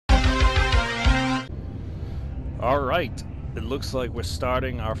Alright, it looks like we're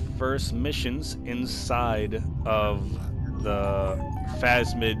starting our first missions inside of the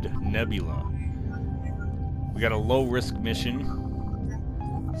Phasmid Nebula. We got a low-risk mission,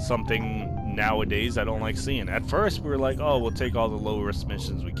 something nowadays I don't like seeing. At first, we were like, oh, we'll take all the low-risk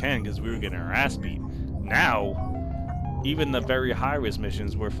missions we can because we were getting our ass beat. Now, even the very high-risk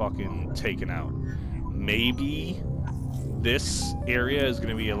missions we're fucking taking out. Maybe this area is going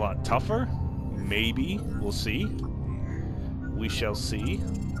to be a lot tougher. Maybe. We'll see. We shall see.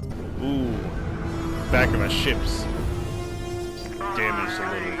 Ooh. Back of our ships. Damaged a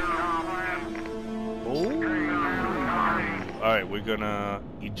little. Oh. Alright, we're gonna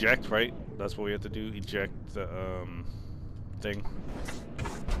eject, right? That's what we have to do. Eject the, thing.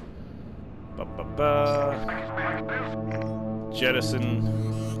 Ba-ba-ba. Jettison. Get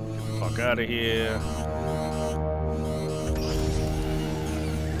the fuck out of here.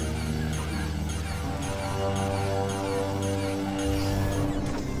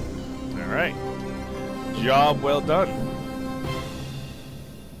 Alright. Job well done.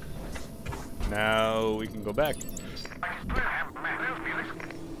 Now we can go back.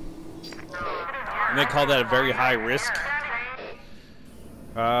 And they call that a very high risk.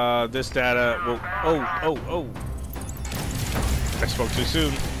 This data will... Oh. I spoke too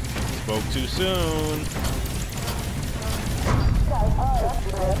soon. Spoke too soon.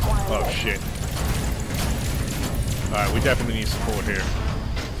 Oh, shit. Alright, we definitely need support here.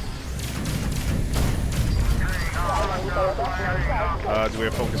 Do we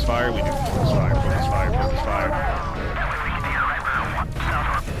have focus fire? We do. Focus fire, focus fire, focus fire.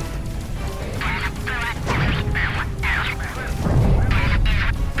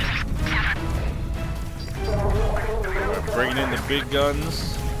 We're bringing in the big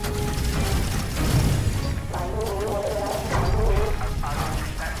guns.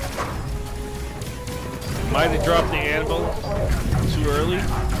 Might have dropped the anvil too early.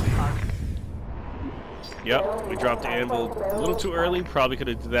 Yep, we dropped the anvil a little too early. Probably could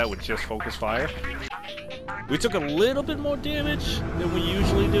have did that with just focus fire. We took a little bit more damage than we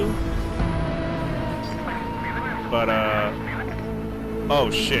usually do. But,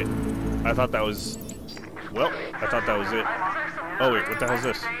 oh shit. I thought that was... Well, I thought that was it. Oh wait, what the hell is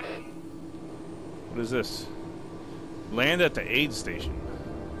this? What is this? Land at the aid station.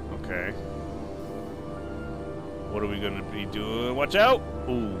 Okay. What are we gonna be doing? Watch out!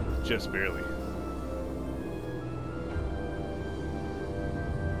 Ooh, just barely.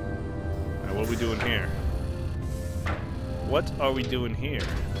 What are we doing here? What are we doing here?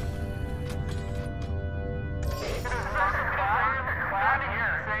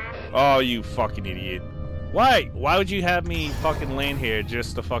 Oh, you fucking idiot. Why? Why would you have me fucking land here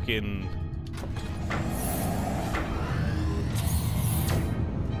just to fucking...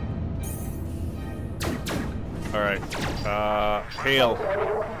 Alright. Hail.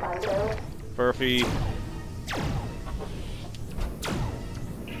 Furphy.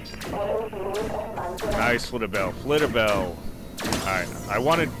 Nice Flitterbell. Flitterbell. Alright, I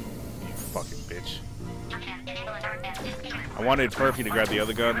wanted... You fucking bitch. I wanted Furphy to grab the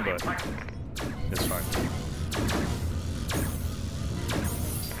other gun, but... It's fine.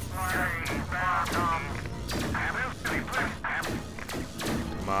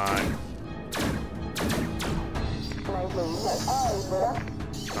 Come on.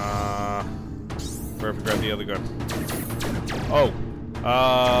 Furphy, grab the other gun. Oh!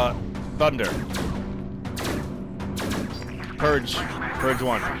 Thunder. Purge. Purge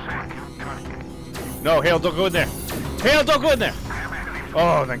 1. No, Hale, don't go in there. Hale, don't go in there!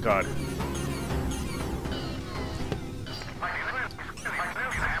 Oh, thank God.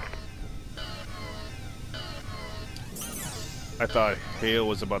 I thought Hale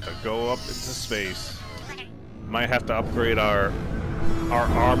was about to go up into space. Might have to upgrade our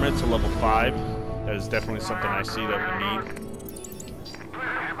armor to level 5. That is definitely something I see that we need.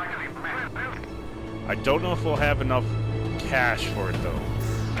 I don't know if we'll have enough cash for it though,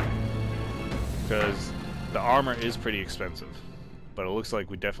 because the armor is pretty expensive, but it looks like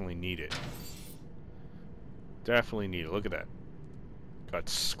we definitely need it. Definitely need it. Look at that. Got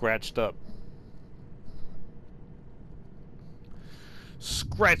scratched up.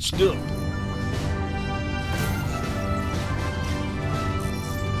 Scratched up.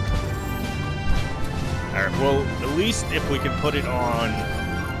 Alright, well, at least if we can put it on,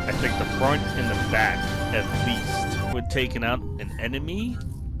 I think the front and the back, at least, we're taking out an enemy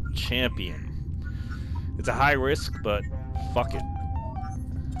champion. It's a high risk, but fuck it.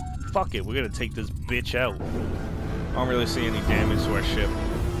 Fuck it, we're gonna take this bitch out. I don't really see any damage to our ship.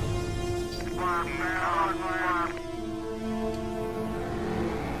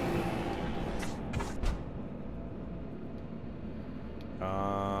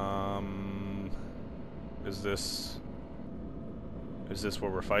 Is this where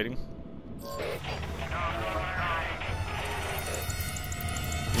we're fighting?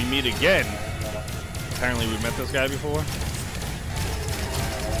 We meet again. Apparently we met this guy before.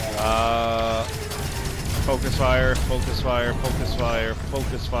 Focus fire, focus fire, focus fire,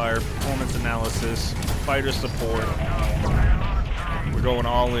 focus fire, performance analysis, fighter support. We're going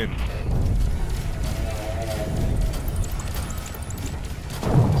all in.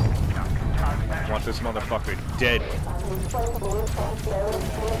 I want this motherfucker dead.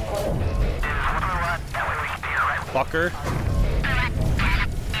 Fucker.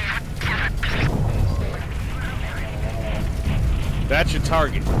 That's your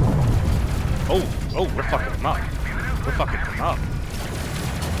target. Oh, we're fucking him up. We're fucking him up.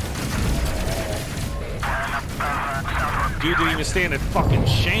 Dude didn't even stand a fucking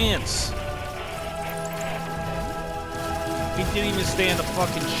chance. He didn't even stand a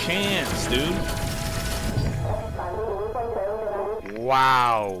fucking chance, dude.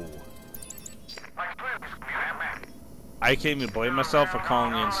 Wow. I can't even blame myself for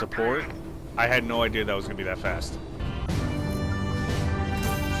calling in support. I had no idea that was gonna be that fast.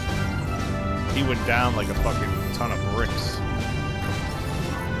 He went down like a fucking ton of bricks.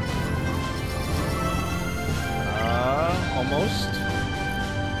 Almost.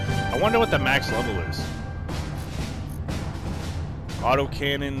 I wonder what the max level is.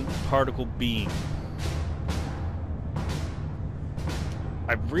 Autocannon particle beam.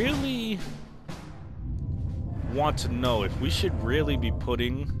 I really want to know if we should really be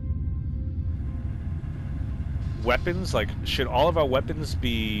putting weapons, like, should all of our weapons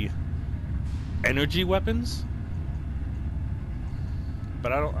be energy weapons?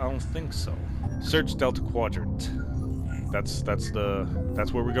 But I don't think so. Search Delta Quadrant. That's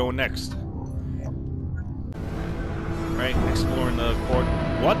where we're going next. Right, exploring the port.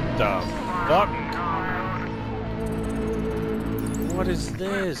 What the fuck? What is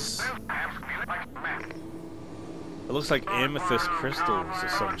this? It looks like amethyst crystals or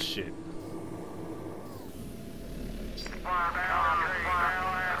some shit.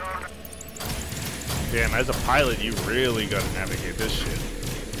 Damn, as a pilot, you really gotta navigate this shit.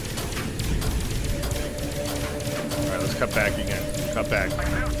 Alright, let's cut back again. Cut back.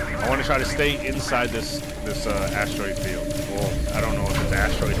 I want to try to stay inside this asteroid field. Well, I don't know if it's an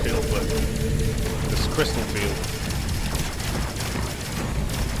asteroid field, but this crystal field.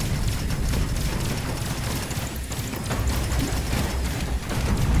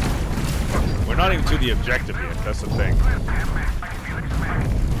 We're not even to the objective yet, that's the thing.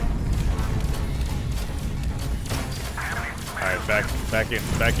 Alright, back in.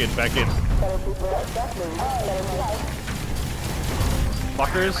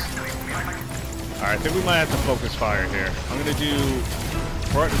 Fuckers. Alright, I think we might have to focus fire here. I'm gonna do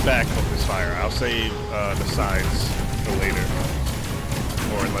front and back focus fire. I'll save the sides for later.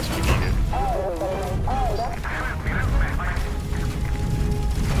 Or unless we need it.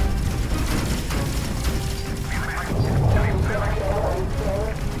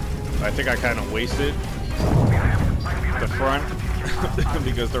 I think I kind of wasted the front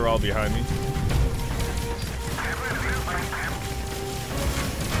because they're all behind me.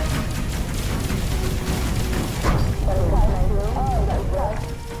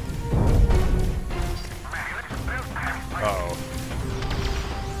 Uh-oh.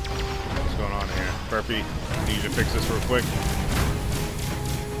 What's going on here? Burpee, need you to fix this real quick.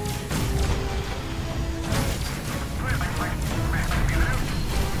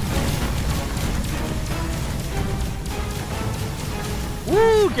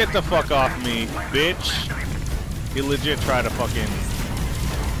 Woo! Get the fuck off me, bitch! He legit tried to fucking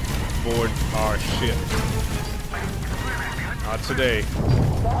board our ship. Not today.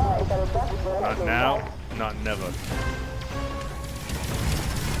 Not now. Not never.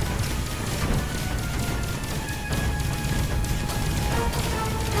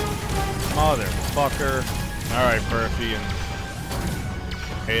 Motherfucker. Alright, Burpee and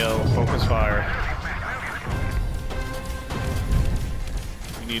Hale, focus fire.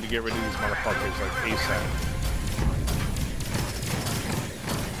 We need to get rid of these motherfuckers like ASAP.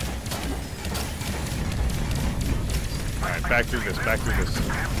 Alright, back through this, back through this.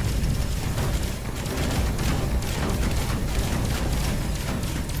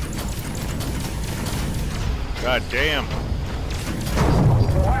 God damn.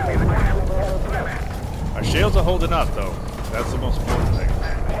 Our shields are holding up though. That's the most important thing.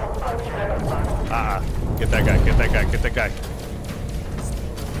 Get that guy, get that guy, get that guy.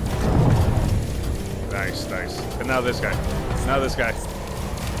 Nice, nice. And now this guy. Now this guy.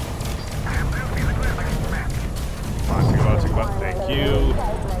 Come on, take him out, take him out. Thank you.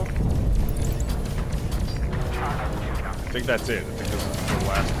 think that's it. I think this is the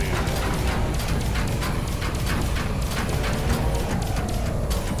last thing.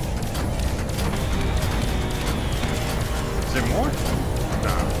 Is there more?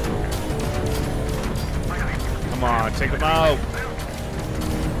 Nah. Come on, take them out.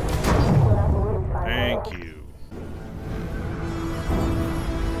 Thank you.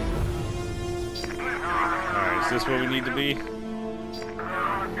 Alright, is this where we need to be?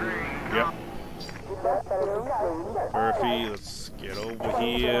 Yep. Murphy, let's get over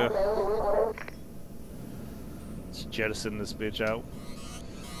here. Let's jettison this bitch out.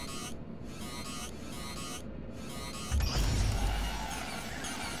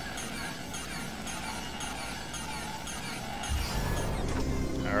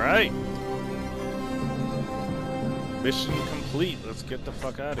 Alright. Mission complete. Let's get the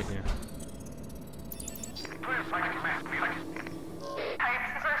fuck out of here.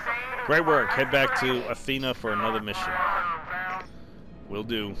 Great work. Head back to Athena for another mission. Will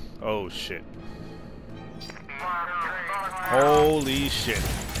do. Oh shit. Holy shit.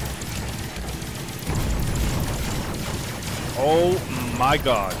 Oh my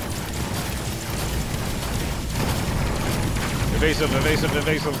god. Evasive, evasive,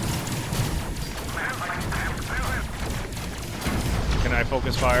 evasive. Can I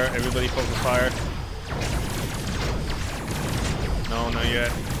focus fire? Everybody focus fire. No, not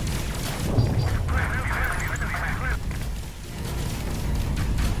yet.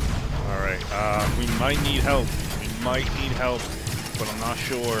 Alright, we might need help. We might need help, but I'm not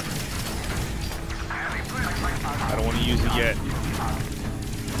sure. I don't want to use it yet.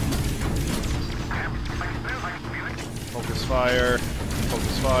 Focus fire.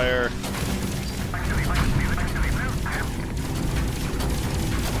 Focus fire.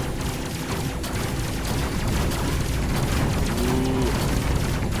 Ooh.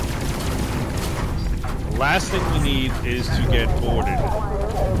 The last thing we need is to get boarded.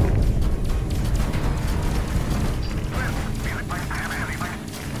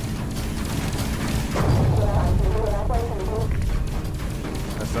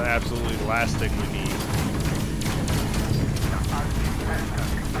 That's the absolutely last thing we need.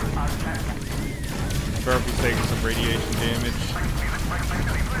 Burpy's taking some radiation damage.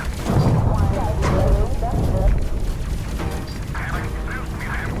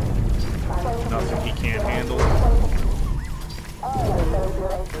 Nothing he can't handle.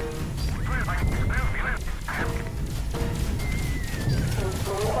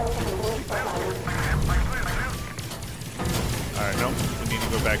 Alright, no, we need to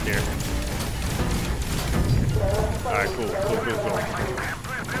go back there. Alright, cool.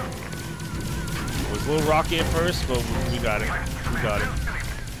 It was a little rocky at first, but we got it. We got it.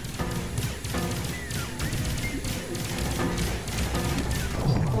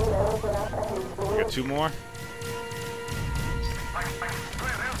 We got two more.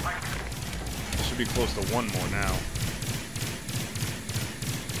 Should be close to one more now.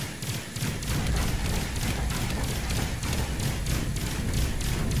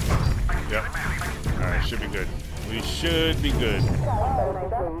 Yep. Alright, should be good. We should be good.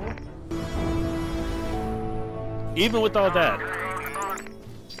 Even with all that,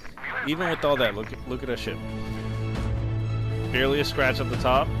 look at that ship. Barely a scratch at the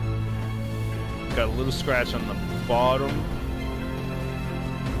top. Got a little scratch on the bottom.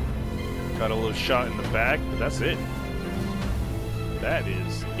 Got a little shot in the back, but that's it. That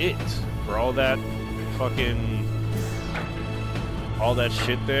is it. For all that fucking... all that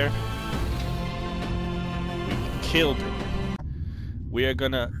shit there. We killed it. We are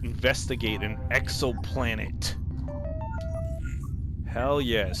gonna investigate an exoplanet. Hell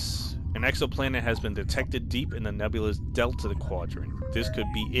yes. An exoplanet has been detected deep in the nebula's Delta Quadrant. This could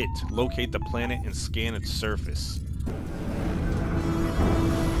be it. Locate the planet and scan its surface.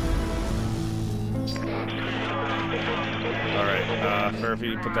 Alright,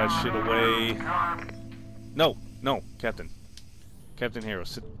 Furphy, put that shit away. No, Captain. Captain Hero,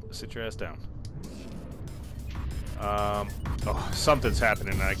 sit your ass down. Oh, something's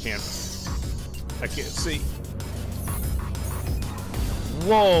happening. I can't see.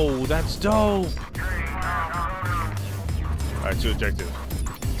 Whoa, that's dope! Alright, to objective.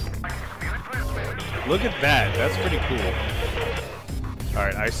 Look at that, that's pretty cool.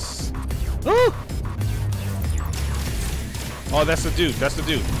 Alright, Ooh! Oh, that's the dude,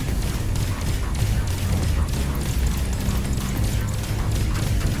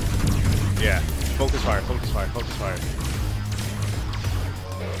 Yeah, focus fire.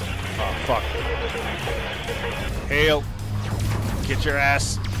 Oh, fuck. Hail. Get your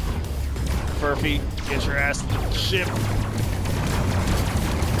ass. Furphy, get your ass to the ship.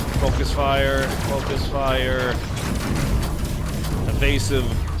 Focus fire. evasive.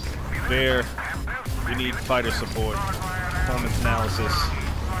 There. We need fighter support. Performance analysis.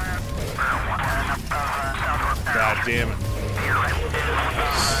 God damn it.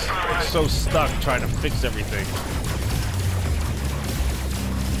 I'm so stuck trying to fix everything.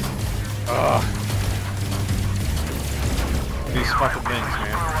 Ugh. These fucking things,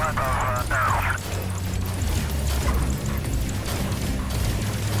 man.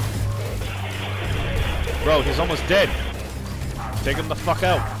 Bro, he's almost dead. Take him the fuck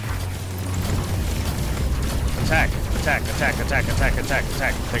out. Attack, attack, attack, attack, attack, attack,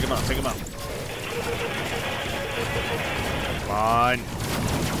 attack. Take him out, take him out. Come on.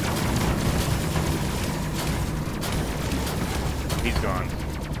 He's gone.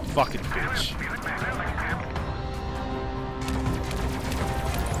 Fucking bitch.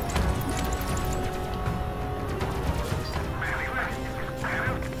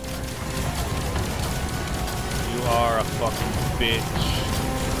 You are a fucking bitch.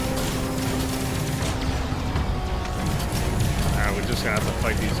 Alright, we're just gonna have to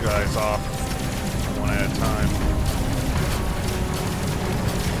fight these guys off one at a time.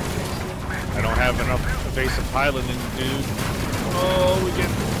 I don't have enough evasive piloting, dude. Oh, we get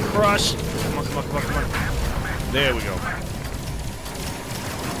crushed. Come on, come on, come on, come on. There we go.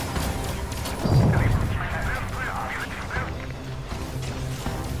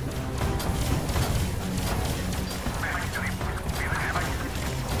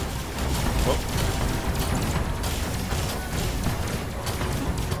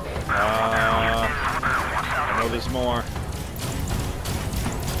 I know there's more.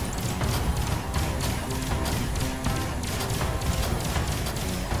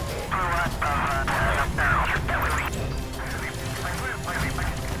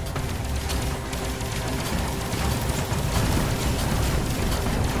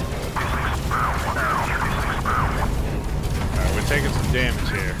 Alright, we're taking some damage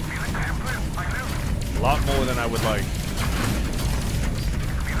here. A lot more than I would like.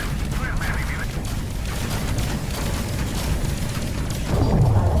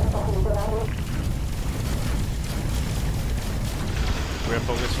 Rear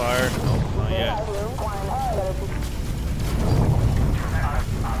focus fire? Nope, not yet.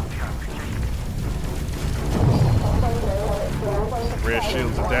 Rear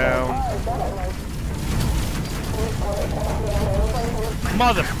shields are down.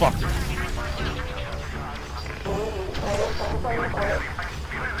 Motherfucker!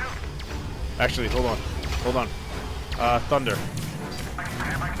 Actually, hold on. Hold on. Thunder.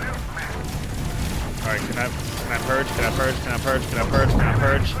 Alright, can I purge? Can I purge? Can I purge? Can I purge? Can I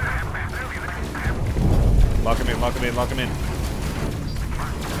purge? Lock him in, lock him in, lock him in.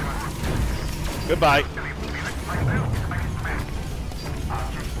 Goodbye.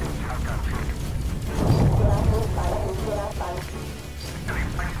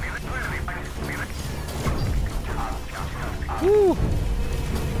 Woo!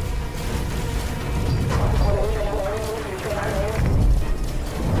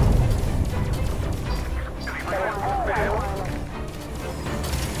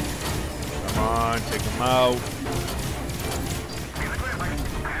 Come on, take him out.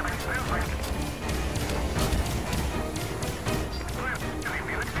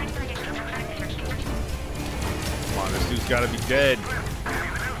 Come on, this dude's gotta be dead.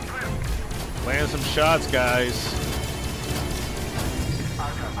 Land some shots, guys.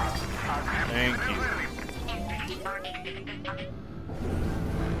 Thank you.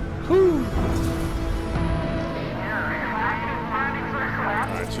 Whew.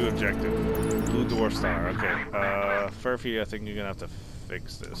 Alright, 2 objective. Blue Dwarf Star, okay. Furphy, I think you're gonna have to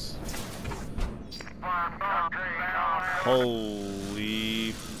fix this.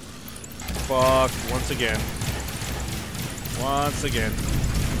 Holy fuck, once again. Once again.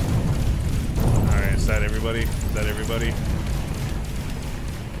 Alright, is that everybody? Is that everybody?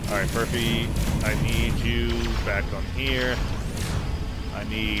 Alright, Furphy, I need you back on here. I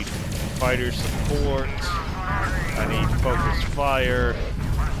need fighter support. I need focus fire.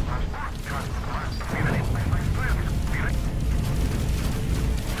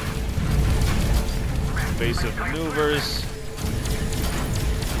 Evasive maneuvers.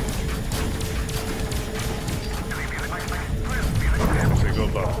 Okay, go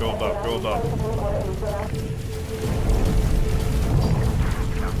above, go above, go above.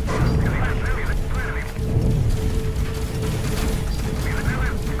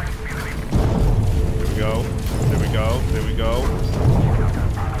 There we go. There we go. There we go.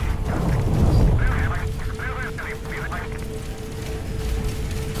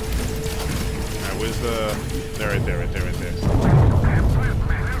 Alright, where's the... There, right there, right there, right there.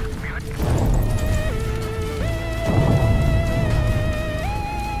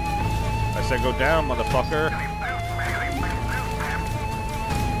 said go down, motherfucker.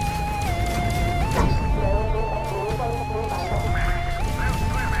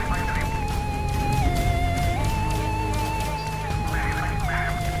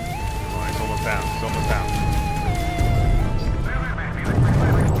 Oh, he's almost down. He's almost down.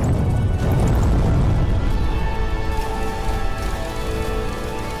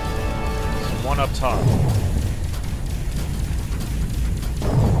 There's one up top.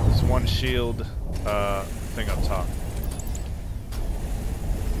 There's one shield thing up top.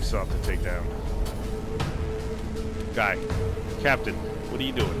 We still have to take down. Guy. Captain, what are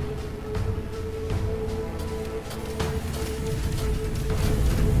you doing?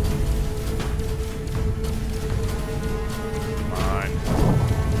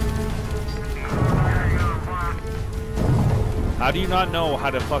 How do you not know how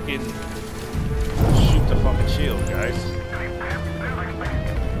to fucking shoot the fucking shield, guys?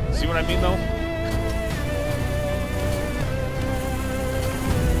 See what I mean, though?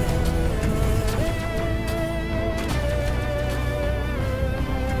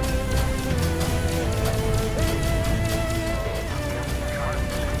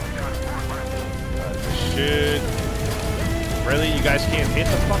 Shit. Really? You guys can't hit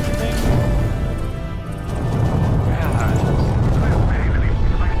the fucking thing?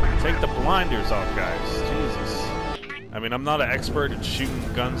 Take the blinders off, guys. Jesus. I mean, I'm not an expert at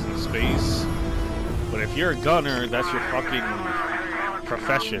shooting guns in space, but if you're a gunner, that's your fucking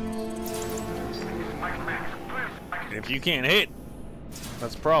profession. And if you can't hit,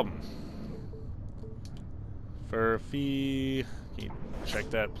 that's a problem. Furphy, can you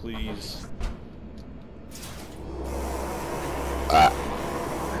check that, please?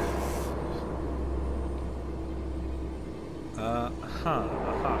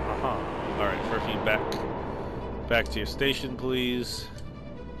 Alright, Furphy, back to your station, please.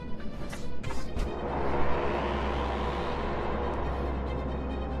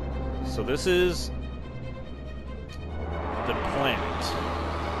 So this is the planet.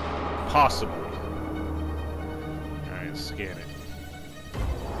 Possibly. Alright, scan it.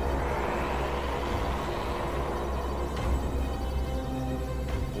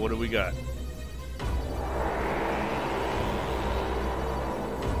 What do we got?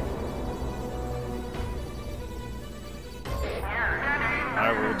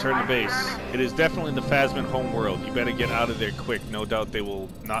 Alright, we'll return to base. It is definitely the Phasmid home world. You better get out of there quick. No doubt they will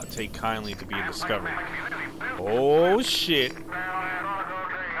not take kindly to being discovered. Oh shit.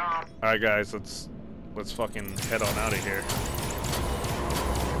 Alright guys, let's fucking head on out of here.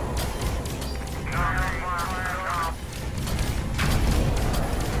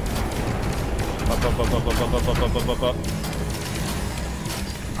 Up.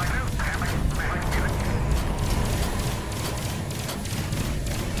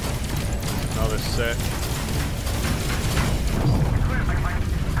 Another set.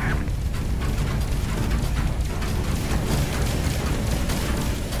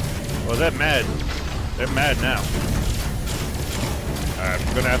 Well, they're mad. They're mad now. Alright,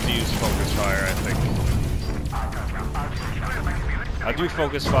 I'm gonna have to use focus fire, I think. I'll do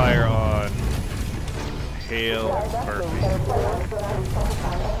focus fire on Hail Murphy.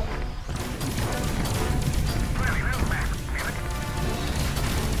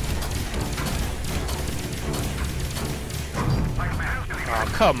 Oh,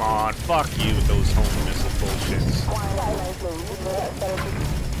 come on. Fuck you with those home missile bullshits.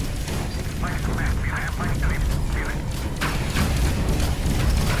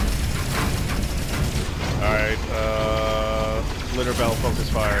 Alright, litter bell focus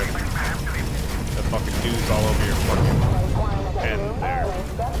fire. The fucking dudes all over your fucking head there.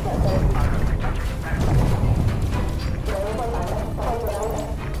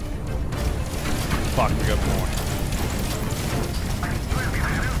 Fuck, we got more.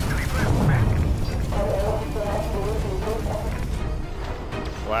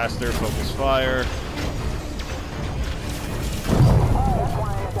 Blaster, focus fire.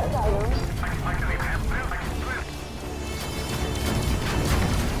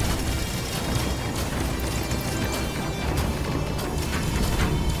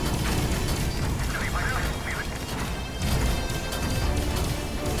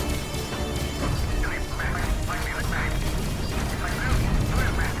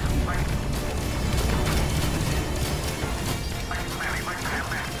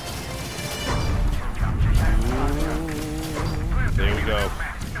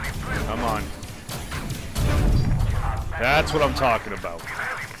 That's what I'm talking about.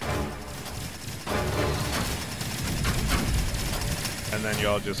 And then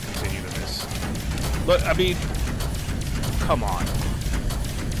y'all just continue to miss. Look, I mean, come on.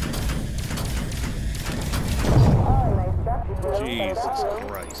 Jesus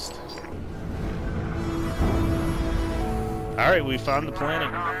Christ. Alright, we found the planet.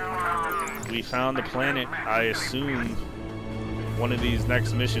 We found the planet. I assume one of these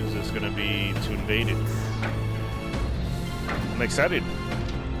next missions is going to be to invade it. I'm excited.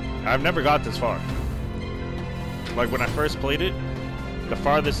 I've never got this far. Like, when I first played it, the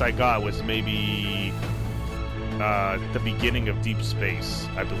farthest I got was maybe the beginning of Deep Space,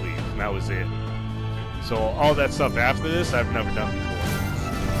 I believe. And that was it. So all that stuff after this, I've never done before.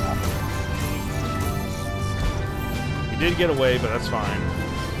 He did get away, but that's fine.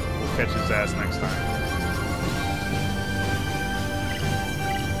 We'll catch his ass next time.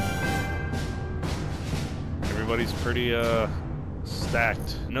 Everybody's pretty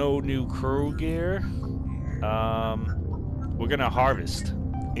stacked. No new crew gear. We're gonna harvest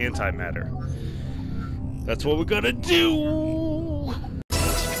antimatter. That's what we're gonna do.